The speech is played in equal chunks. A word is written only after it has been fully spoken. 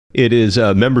It is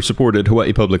member-supported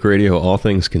Hawaii Public Radio, All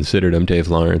Things Considered. I'm Dave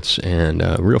Lawrence, and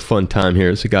a real fun time here.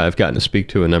 It's a guy I've gotten to speak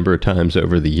to a number of times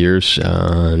over the years,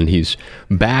 and he's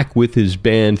back with his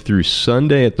band through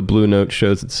Sunday at the Blue Note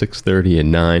shows at 6:30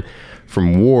 and 9.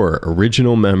 From War,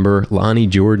 original member Lonnie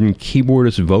Jordan,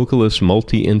 keyboardist, vocalist,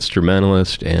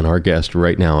 multi-instrumentalist, and our guest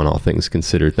right now on All Things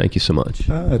Considered. Thank you so much.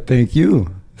 Thank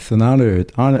you. It's an honor.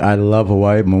 I love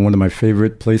Hawaii. One of my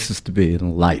favorite places to be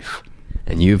in life.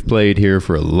 And you've played here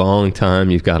for a long time.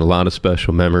 You've got a lot of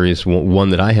special memories. One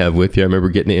that I have with you, I remember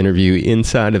getting to interview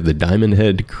inside of the Diamond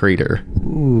Head crater.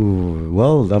 Ooh,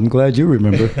 well, I'm glad you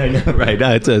remember. I know, right?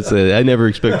 I never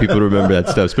expect people to remember that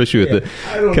stuff, especially with the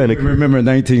kind of... I remember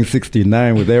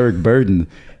 1969 with Eric Burdon.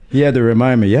 He had to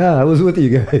remind me, yeah, I was with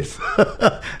you guys.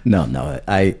 No,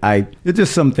 it's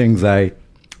just some things my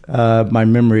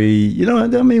memory,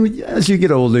 as you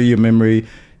get older, your memory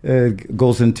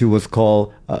goes into what's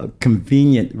called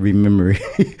convenient memory.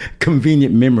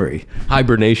 Convenient memory.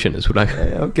 Hibernation is what I...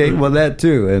 Okay, well, that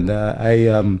too. And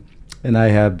I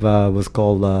have what's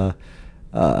called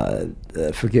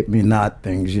forget-me-not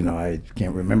things. I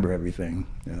can't remember everything.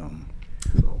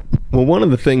 Well, one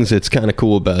of the things that's kind of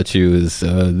cool about you is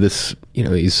this,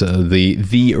 he's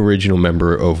the original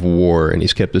member of War, and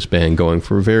he's kept this band going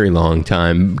for a very long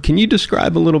time. Can you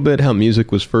describe a little bit how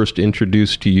music was first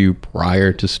introduced to you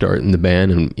prior to starting the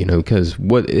band? And, because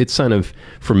it's kind of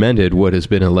fermented what has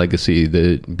been a legacy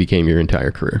that became your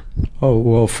entire career. Oh,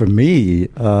 well, for me,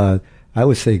 I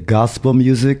would say gospel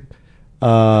music,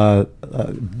 the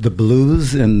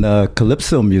blues and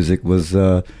calypso music was...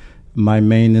 my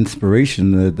main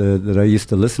inspiration that I used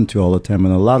to listen to all the time,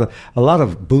 and a lot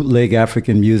of bootleg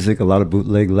African music, a lot of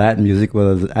bootleg Latin music,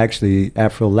 was actually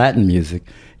Afro-Latin music,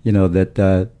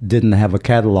 that didn't have a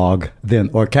catalog then,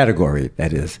 or category,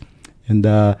 that is. And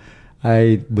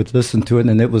I would listen to it,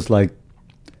 and it was like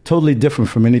totally different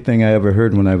from anything I ever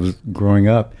heard when I was growing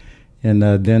up. And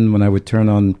then when I would turn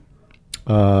on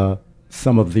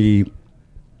some of the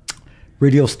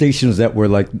radio stations that were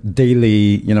like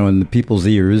daily, in the people's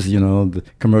ears, the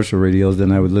commercial radios,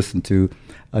 then I would listen to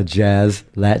jazz,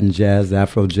 Latin jazz,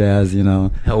 Afro jazz,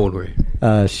 How old were you?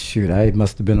 I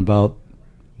must have been about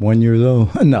 1 year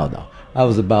old. No. I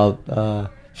was about,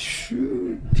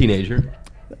 Teenager?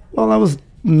 Well, I was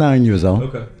 9 years old.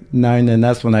 Okay. 9, and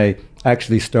that's when I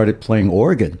actually started playing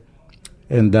organ.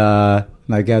 And I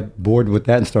got bored with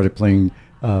that and started playing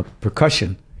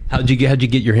percussion. How'd you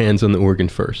get your hands on the organ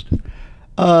first?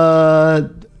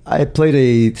 I played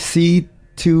a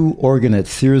C2 organ at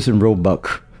Sears and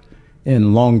Roebuck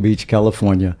in Long Beach,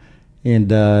 California, and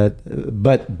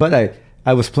but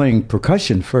I was playing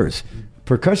percussion first.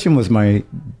 Percussion was my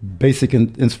basic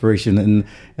inspiration, and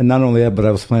not only that, but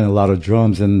I was playing a lot of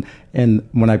drums. And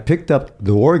when I picked up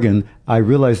the organ, I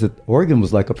realized that organ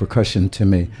was like a percussion to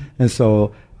me. And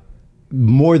so,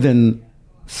 more than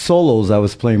solos, I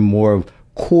was playing more of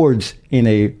chords in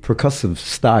a percussive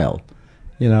style.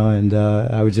 And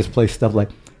I would just play stuff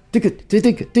like, and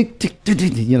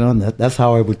that's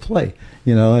how I would play,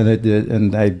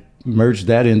 and I merged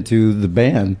that into the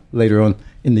band later on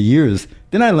in the years.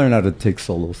 Then I learned how to take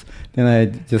solos. Then I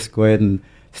just go ahead and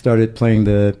started playing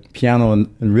the piano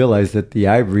and realized that the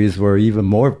ivories were even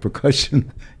more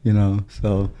percussion,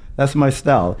 so that's my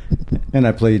style. And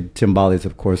I played timbales,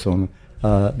 of course, on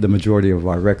the majority of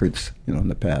our records, in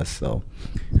the past, so.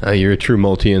 You're a true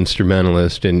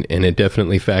multi-instrumentalist, and it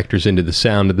definitely factors into the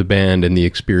sound of the band and the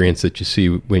experience that you see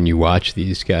when you watch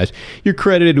these guys. You're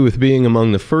credited with being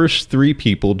among the first 3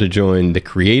 people to join the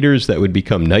Creators that would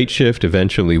become Night Shift,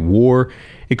 eventually War.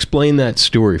 Explain that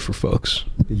story for folks.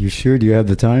 You sure? Do you have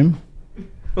the time?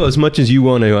 Well, as much as you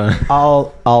want to.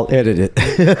 I'll edit it.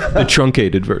 The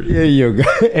truncated version. There you go,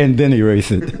 and then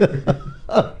erase it.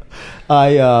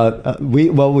 We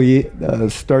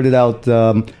started out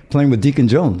playing with Deacon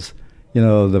Jones,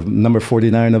 the number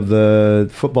 49 of the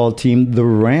football team, the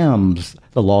Rams,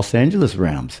 the Los Angeles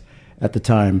Rams at the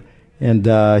time. And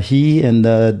he and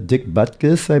Dick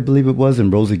Butkus, I believe it was,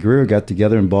 and Rosie Greer got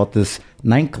together and bought this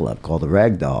nightclub called the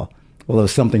Ragdoll. Well, there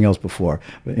was something else before.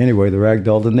 But anyway, the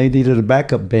Ragdoll, and they needed a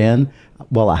backup band,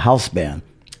 a house band.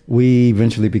 We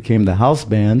eventually became the house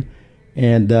band.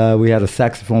 And we had a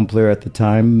saxophone player at the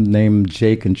time named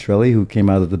Jay Contrelli, who came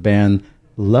out of the band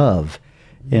Love.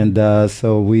 And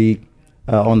so we,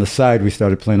 on the side, we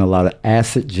started playing a lot of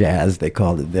acid jazz, they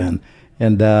called it then.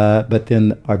 And but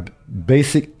then our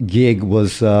basic gig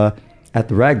was at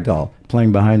the Ragdoll,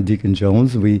 playing behind Deacon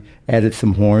Jones. We added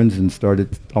some horns and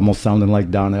started almost sounding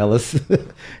like Don Ellis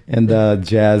and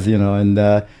jazz,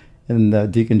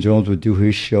 and Deacon Jones would do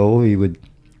his show. He would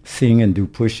sing and do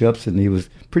push-ups, and he was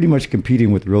pretty much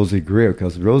competing with Rosie Greer,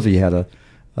 because Rosie had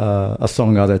a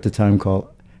song out at the time called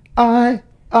I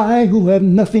who have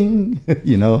nothing,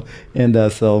 you know.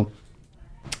 And so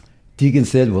Deacon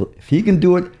said, well, if he can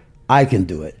do it, I can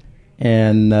do it.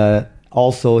 And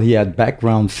also he had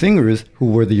background singers who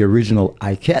were the original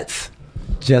Ikettes,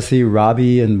 Jesse,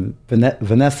 Robbie, and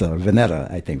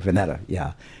Vanetta,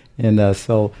 yeah. And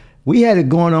so we had it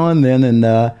going on then,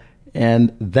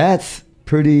 and that's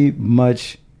pretty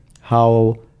much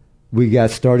how we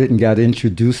got started and got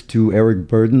introduced to Eric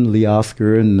Burdon, Lee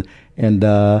Oscar, and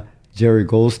Jerry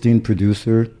Goldstein,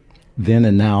 producer then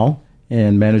and now,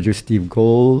 and manager Steve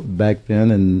Gold back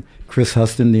then, and Chris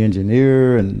Huston, the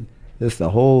engineer, and just the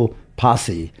whole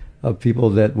posse of people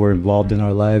that were involved in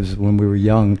our lives when we were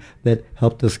young that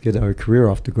helped us get our career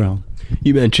off the ground.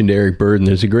 You mentioned Eric Burdon.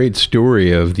 There's a great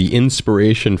story of the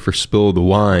inspiration for Spill the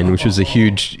Wine, which was a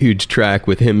huge track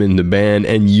with him in the band,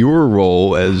 and your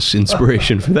role as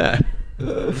inspiration for that.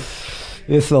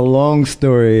 It's a long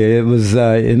story. It was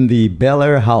in the Bel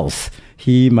Air house.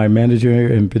 He, my manager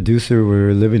and producer,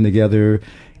 were living together,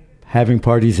 having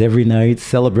parties every night,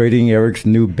 celebrating Eric's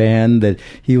new band that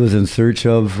he was in search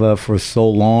of for so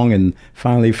long, and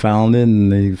finally found it,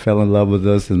 and he fell in love with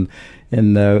us. And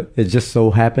it just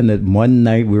so happened that one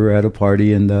night we were at a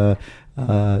party, and a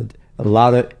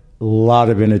lot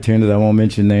of entertainers. I won't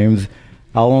mention names.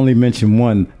 I'll only mention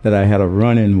one that I had a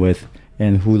run-in with,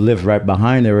 and who lived right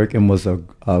behind Eric and was a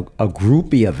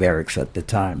groupie of Eric's at the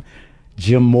time.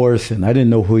 Jim Morrison. I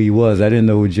didn't know who he was. I didn't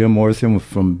know who Jim Morrison was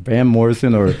from Van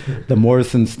Morrison or the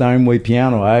Morrison Steinway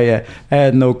piano. I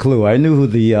had no clue. I knew who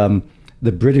the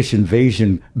British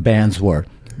invasion bands were,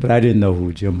 but I didn't know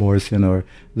who Jim Morrison or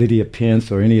Lydia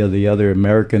Pence or any of the other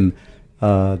American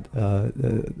bands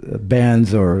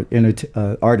or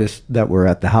artists that were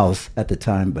at the house at the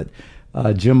time. But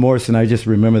Jim Morrison, I just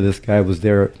remember this guy was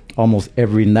there almost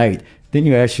every night. Then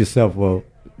you ask yourself, well,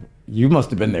 you must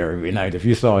have been there every night if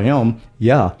you saw him.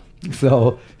 Yeah.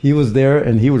 So he was there,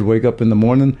 and he would wake up in the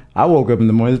morning. I woke up in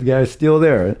the morning, this guy's still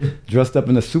there, dressed up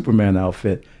in a Superman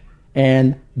outfit.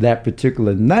 And that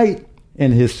particular night,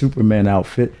 in his Superman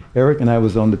outfit, Eric and I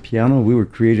was on the piano. We were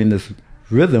creating this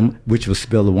rhythm, which was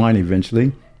Spill the Wine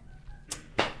eventually.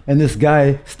 And this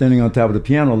guy standing on top of the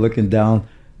piano looking down,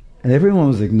 and everyone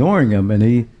was ignoring him. And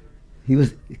he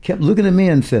kept looking at me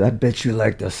and said, I bet you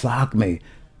like to sock me.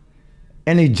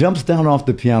 And he jumps down off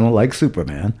the piano like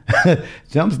Superman,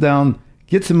 jumps down,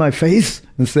 gets in my face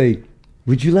and say,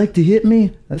 would you like to hit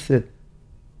me? I said,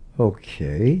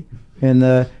 okay. And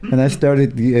I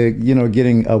started,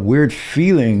 getting a weird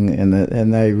feeling,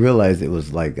 and I realized it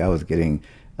was like I was getting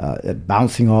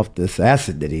bouncing off this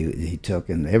acid that he took,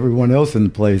 and everyone else in the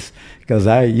place, because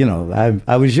I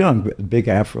was young, big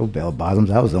afro, bell bottoms.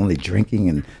 I was only drinking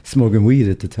and smoking weed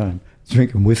at the time.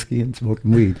 Drinking whiskey and smoking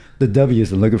weed. The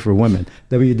W's and looking for women.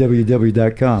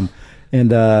 www.com.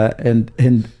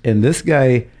 And this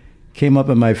guy came up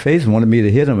in my face and wanted me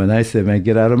to hit him. And I said, man,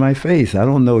 get out of my face. I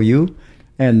don't know you.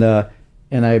 And I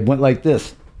went like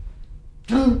this.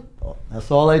 That's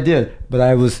all I did. But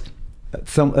I was,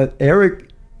 Eric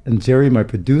and Jerry, my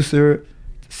producer,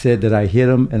 said that I hit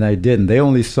him, and I didn't. They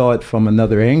only saw it from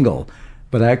another angle.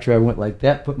 But actually I went like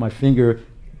that, put my finger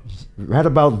right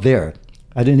about there.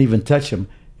 I didn't even touch him,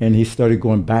 and he started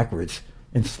going backwards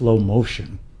in slow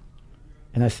motion.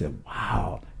 And I said,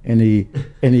 wow. And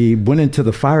he went into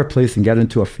the fireplace and got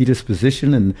into a fetus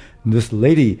position, and this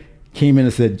lady came in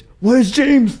and said, where's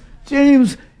James?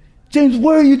 James,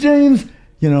 where are you, James?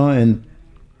 And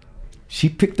she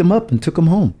picked him up and took him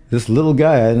home, this little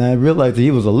guy. And I realized that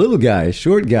he was a little guy, a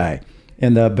short guy.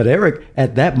 And but Eric,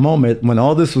 at that moment, when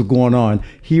all this was going on,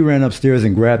 he ran upstairs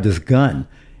and grabbed his gun.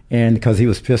 And because he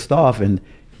was pissed off, and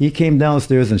he came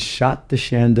downstairs and shot the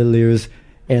chandeliers,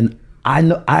 and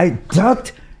I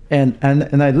ducked, and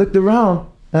I looked around,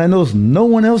 and I noticed no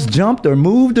one else jumped or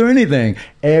moved or anything.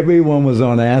 Everyone was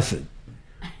on acid,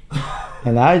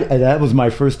 and that was my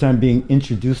first time being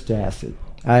introduced to acid.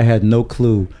 I had no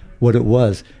clue what it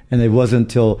was, and it wasn't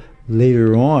until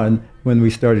later on when we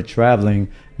started traveling.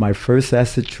 My first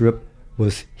acid trip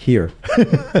was here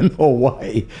in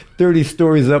Hawaii, 30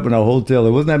 stories up in a hotel.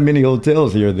 There wasn't that many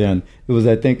hotels here then. It was,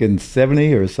 I think, in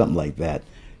 70 or something like that.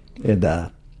 And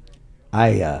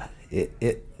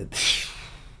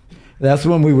that's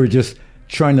when we were just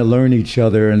trying to learn each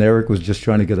other, and Eric was just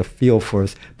trying to get a feel for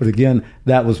us. But again,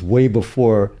 that was way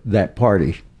before that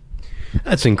party.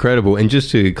 That's incredible. And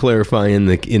just to clarify in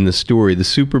the story, the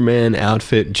Superman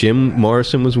outfit Jim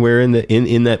Morrison was wearing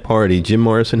in that party. Jim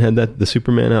Morrison had the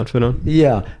Superman outfit on?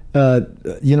 Yeah.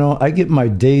 I get my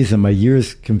days and my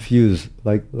years confused.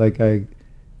 Like I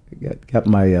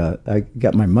I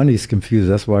got my monies confused.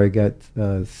 That's why I got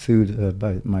sued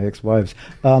by my ex-wives.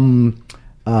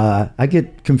 I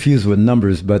get confused with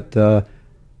numbers, but I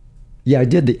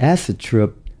did the acid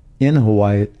trip in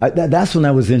Hawaii. That's when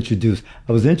I was introduced.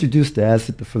 I was introduced to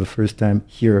acid for the first time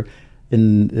here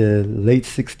in late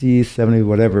 60s, 70s,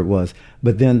 whatever it was.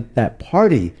 But then that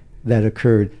party that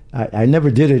occurred, I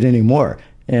never did it anymore.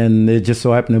 And it just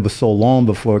so happened it was so long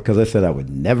before, because I said I would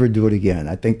never do it again.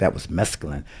 I think that was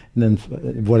mescaline, and then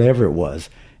whatever it was.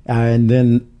 And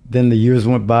then the years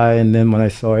went by, and then when I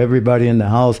saw everybody in the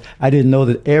house, I didn't know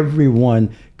that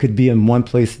everyone could be in one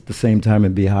place at the same time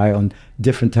and be high on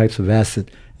different types of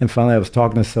acid. And finally I was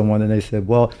talking to someone, and they said,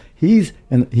 well, he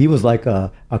was like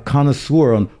a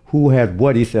connoisseur on who had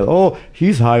what. He said, oh,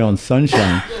 he's high on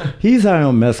sunshine. He's high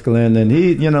on mescaline. And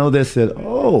they said,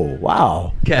 oh,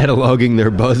 wow. Cataloging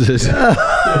their buzzes.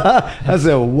 I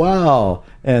said, wow.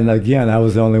 And again, I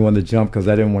was the only one to jump because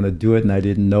I didn't want to do it, and I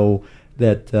didn't know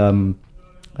that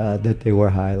that they were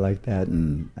high like that.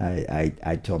 And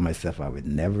I told myself I would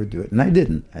never do it. And I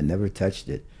didn't. I never touched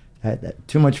it. I had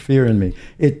too much fear in me.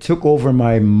 It took over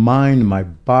my mind, my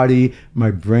body, my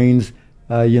brains.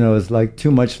 It's like too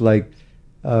much like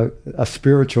a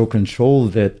spiritual control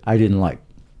that I didn't like.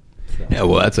 So. Yeah,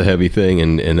 well, that's a heavy thing,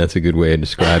 and that's a good way of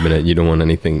describing it. You don't want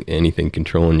anything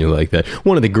controlling you like that.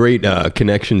 One of the great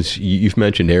connections, you've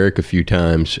mentioned Eric a few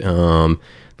times.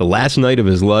 The last night of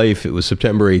his life, it was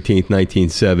September 18th,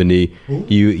 1970.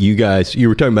 You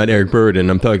were talking about Eric Burdon.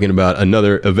 I'm talking about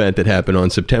another event that happened on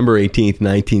September 18th,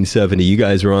 1970. You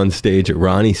guys were on stage at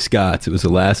Ronnie Scott's. It was the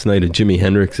last night of Jimi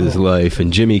Hendrix's life,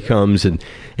 and Jimmy comes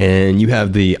and you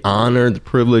have the honor, the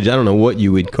privilege, I don't know what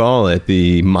you would call it,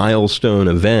 the milestone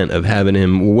event of having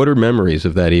him. What are memories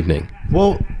of that evening?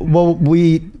 Well,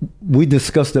 we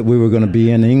discussed that we were going to be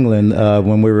in England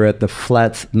when we were at the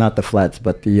flats, not the flats,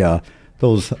 but the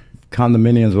those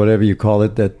condominiums, whatever you call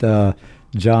it, that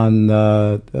John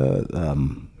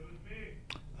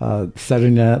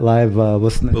Saturday Night Live,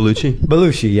 what's the name?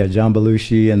 Belushi, yeah, John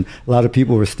Belushi, and a lot of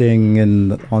people were staying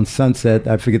on Sunset.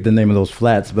 I forget the name of those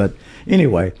flats, but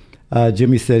anyway,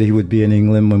 Jimmy said he would be in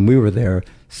England when we were there,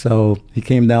 so he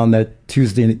came down that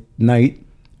Tuesday night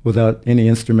without any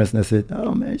instruments, and I said,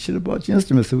 oh man, I should have brought you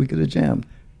instruments so we could have jammed.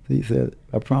 So he said,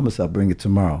 I promise I'll bring it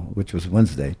tomorrow, which was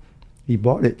Wednesday. He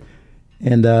bought it.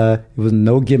 And it was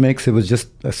no gimmicks. It was just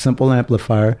a simple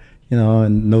amplifier,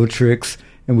 and no tricks.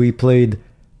 And we played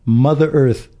Mother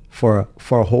Earth for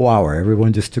a whole hour.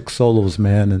 Everyone just took solos,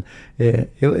 man, and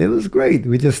it was great.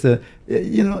 We just,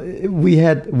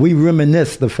 we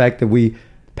reminisced the fact that we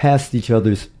passed each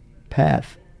other's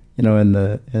path, in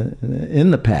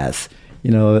the past,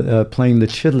 playing the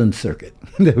Chitlin circuit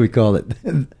that we call it.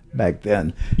 Back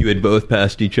then, you had both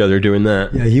passed each other doing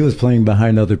that. Yeah, he was playing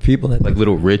behind other people, like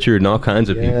Little Richard and all kinds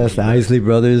of people. Yes, the Isley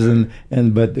Brothers,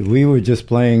 but we were just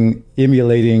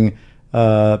emulating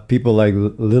people like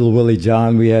Little Willie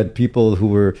John. We had people who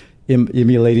were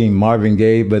emulating Marvin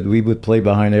Gaye, but we would play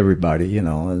behind everybody,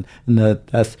 and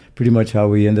that's pretty much how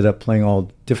we ended up playing all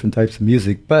different types of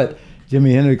music. But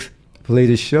Jimi Hendrix played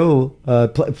his show,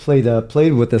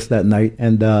 played with us that night,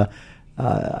 and.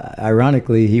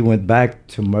 Ironically, he went back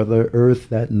to Mother Earth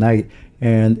that night,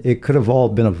 and it could have all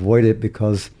been avoided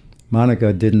because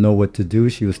Monica didn't know what to do.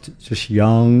 She was just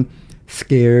young,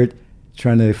 scared,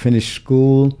 trying to finish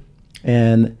school,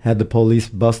 and had the police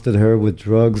busted her with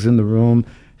drugs in the room,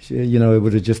 it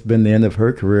would have just been the end of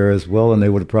her career as well, and they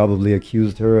would have probably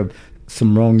accused her of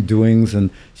some wrongdoings, and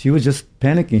she was just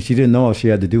panicking. She didn't know all she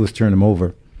had to do was turn him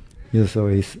over. So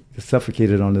he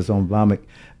suffocated on his own vomit.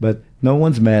 But no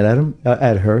one's mad at him,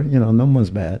 at her. No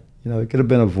one's mad. It could have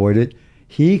been avoided.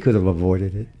 He could have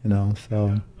avoided it.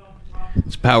 So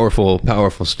it's a powerful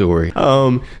story.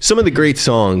 Some of the great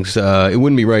songs. It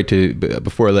wouldn't be right to,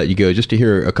 before I let you go, just to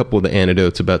hear a couple of the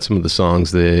anecdotes about some of the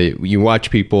songs that you watch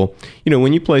people.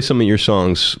 When you play some of your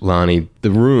songs, Lonnie, the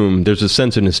room, there's a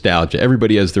sense of nostalgia.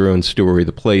 Everybody has their own story,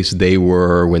 the place they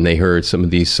were when they heard some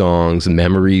of these songs, the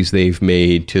memories they've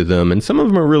made to them, and some of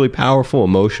them are really powerful,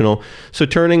 emotional. So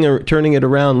turning it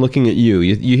around, looking at you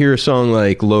hear a song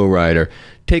like Lowrider.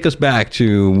 Take us back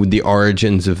to the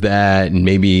origins of that, and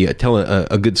maybe tell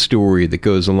a good story that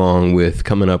goes along with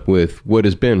coming up with what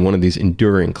has been one of these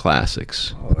enduring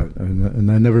classics. And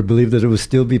I never believed that it would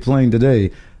still be playing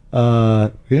today.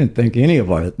 We didn't think any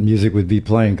of our music would be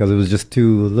playing because it was just a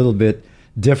little bit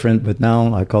different, but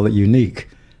now I call it unique.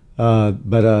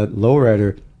 But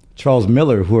Lowrider, Charles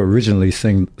Miller, who originally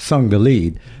sung the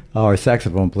lead, our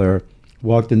saxophone player,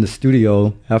 walked in the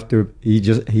studio after he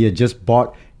had just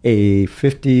bought a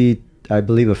 52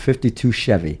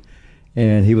 Chevy,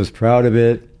 and he was proud of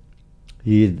it.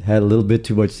 He had a little bit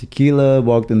too much tequila,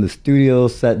 walked in the studio,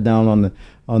 sat down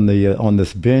on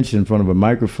this bench in front of a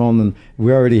microphone, and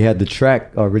we already had the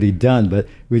track already done, but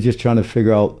we were just trying to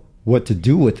figure out what to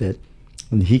do with it.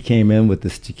 And he came in with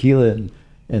this tequila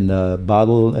and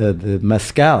bottle, the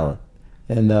mezcal,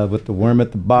 and with the worm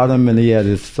at the bottom, and he had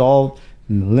his salt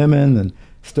and lemon,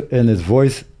 and his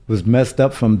voice was messed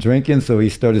up from drinking, so he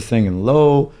started singing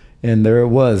low. And there it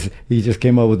was. He just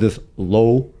came up with this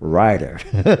low rider,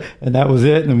 and that was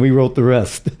it. And we wrote the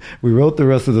rest. We wrote the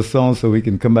rest of the song so he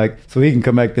can come back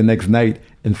the next night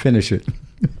and finish it.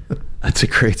 That's a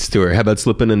great story. How about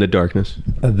Slipping into Darkness?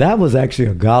 That was actually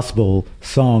a gospel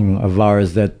song of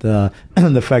ours. That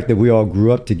the fact that we all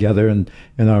grew up together, and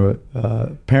our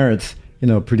parents,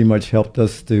 pretty much helped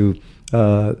us to.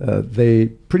 They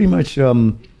pretty much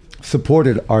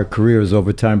supported our careers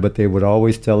over time, but they would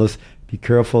always tell us, be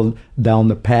careful down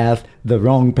the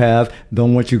wrong path.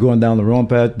 Don't want you going down the wrong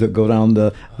path, to go down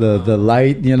the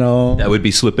light, That would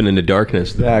be Slipping into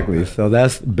Darkness. Exactly. So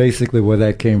that's basically where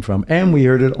that came from. And we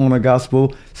heard it on a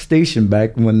gospel station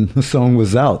back when the song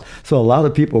was out. So a lot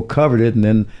of people covered it, and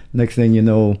then next thing you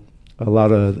know, a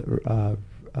lot of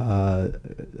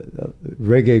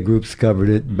reggae groups covered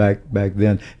it back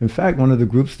then. In fact, one of the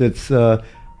groups that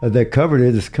covered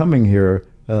it is coming here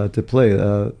to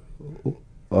play.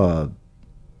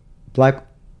 Black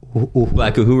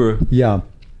Uhura. Yeah,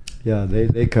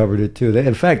 they covered it too.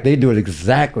 In fact, they do it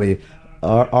exactly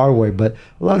our way. But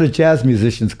a lot of jazz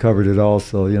musicians covered it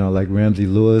also. Like Ramsey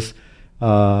Lewis,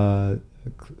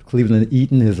 Cleveland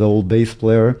Eaton, his old bass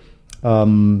player.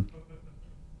 Who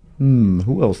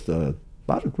else? A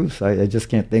lot of groups. I just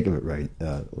can't think of it right.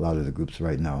 A lot of the groups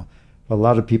right now. But a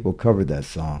lot of people covered that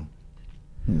song.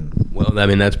 Well, I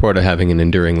mean, that's part of having an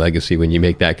enduring legacy when you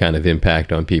make that kind of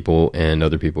impact on people, and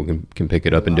other people can pick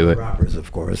it up and do it. Rappers,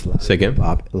 of course. Say again?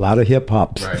 A lot of hip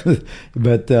hops. Right.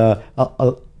 But the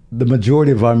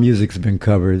majority of our music's been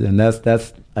covered, and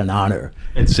that's an honor.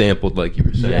 And sampled, like you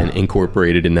were saying,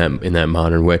 incorporated in that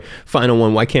modern way. Final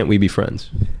one, why can't we be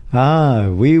friends?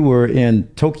 We were in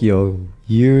Tokyo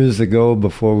years ago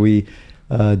before we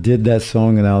did that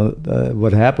song, and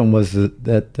what happened was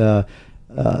that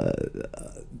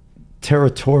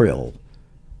Territorial.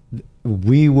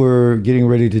 We were getting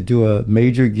ready to do a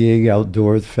major gig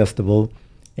outdoors festival,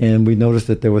 and we noticed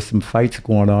that there was some fights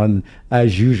going on.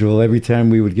 As usual, every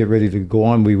time we would get ready to go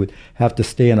on, we would have to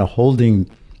stay in a holding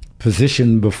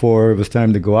position before it was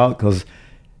time to go out, because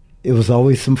it was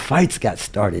always some fights got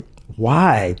started.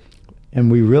 Why?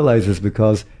 And we realized it's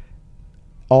because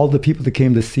all the people that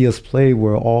came to see us play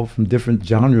were all from different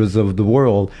genres of the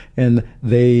world, and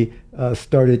they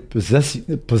started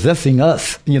possessing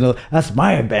us. That's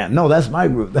my band. No, that's my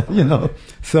group.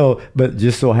 So, but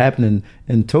just so happened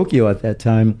in Tokyo at that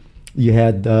time, you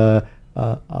had a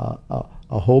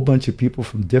whole bunch of people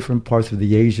from different parts of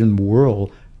the Asian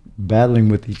world battling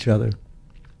with each other.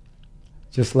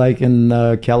 Just like in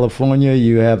California,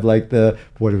 you have like the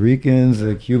Puerto Ricans,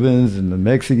 the Cubans, and the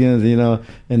Mexicans,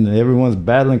 and everyone's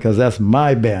battling because that's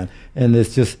my band. And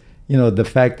it's just, the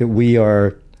fact that we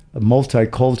are a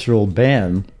multicultural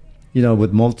band,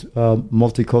 with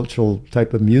multicultural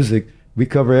type of music, we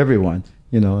cover everyone,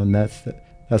 and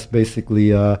that's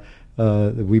basically,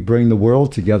 we bring the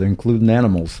world together, including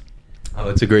animals. Oh,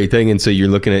 it's a great thing. And so you're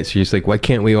looking at, so you're just like, why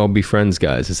can't we all be friends,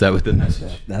 guys? Is that what the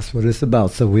message? That's what it's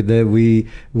about. So we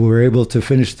were able to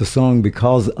finish the song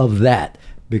because of that.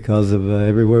 Because of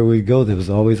everywhere we go, there was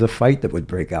always a fight that would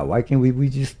break out. Why can't we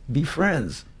just be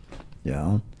friends?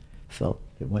 So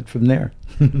it went from there.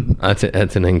 That's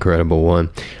an incredible one.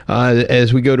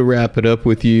 As we go to wrap it up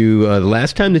with you, the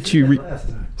last time that you...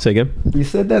 Say again? You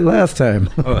said that last time.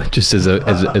 Just as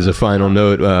a final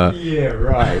note. Yeah,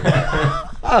 right.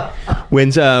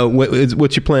 What's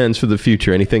your plans for the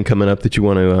future? Anything coming up that you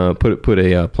want to put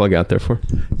a plug out there for?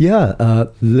 Yeah,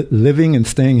 living and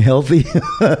staying healthy,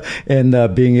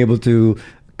 and being able to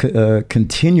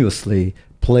continuously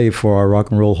play for our Rock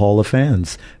and Roll Hall of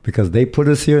Fans, because they put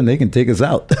us here and they can take us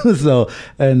out. So,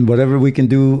 and whatever we can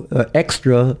do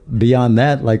extra beyond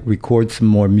that, like record some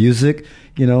more music,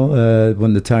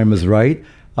 when the time is right.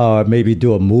 Maybe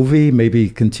do a movie, maybe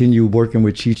continue working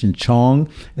with Cheech and Chong.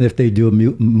 And if they do a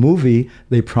movie,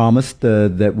 they promised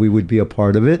that we would be a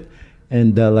part of it.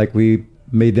 And like we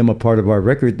made them a part of our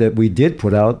record that we did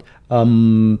put out,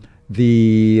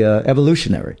 the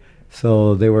Evolutionary.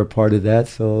 So they were a part of that.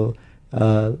 So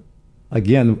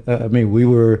again, we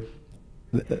were,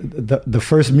 the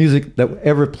first music that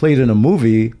ever played in a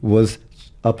movie was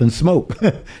Up in Smoke,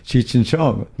 Cheech and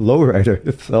Chong,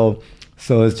 Lowrider.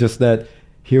 So it's just that,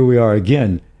 here we are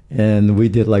again, and we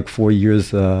did like 4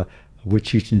 years with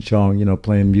Cheech and Chong,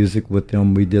 playing music with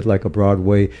them. We did like a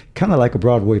Broadway, kind of like a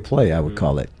Broadway play, I would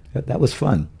call it. That was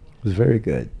fun. It was very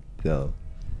good. So.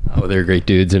 Oh, they're great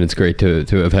dudes, and it's great to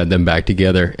have had them back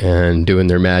together and doing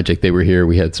their magic. They were here.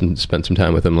 We had spent some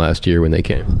time with them last year when they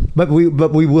came. But we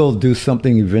will do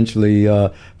something eventually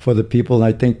for the people, and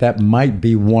I think that might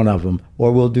be one of them.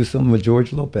 Or we'll do something with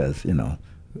George Lopez.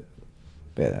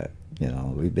 But,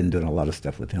 we've been doing a lot of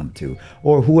stuff with him too.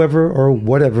 Or whoever or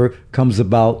whatever comes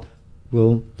about,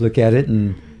 we'll look at it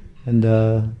and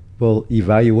we'll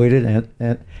evaluate it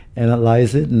and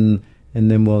analyze it, and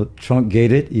then we'll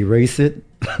truncate it, erase it.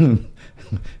 And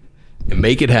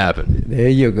make it happen. There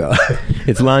you go.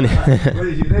 It's Lonnie. What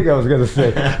did you think I was going to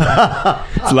say?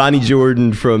 It's Lonnie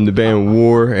Jordan from the band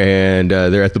War, and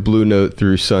they're at the Blue Note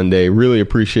through Sunday. Really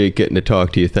appreciate getting to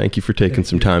talk to you. Thank you for taking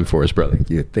some time for us, brother.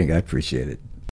 I appreciate it.